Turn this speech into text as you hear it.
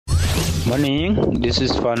Morning, this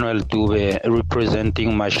is Fanuel Tube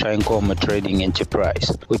representing Mashayinkomo Trading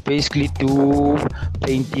Enterprise. We basically do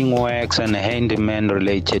painting works and handyman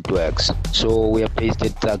related works. So we are based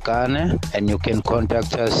at Takane, and you can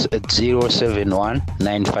contact us at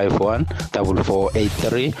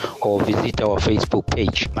 071-951-4483 or visit our Facebook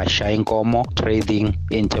page, Mashayinkomo Trading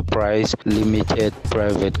Enterprise Limited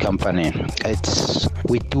Private Company.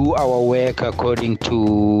 We do our work according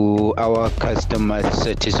to our customer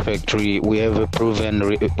satisfactory. We have a proven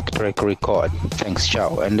track record. Thanks,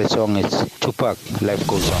 ciao. And the song is Tupac, Life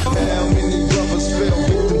Goes On. How many brothers fell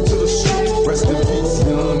victim to the street? Rest in peace.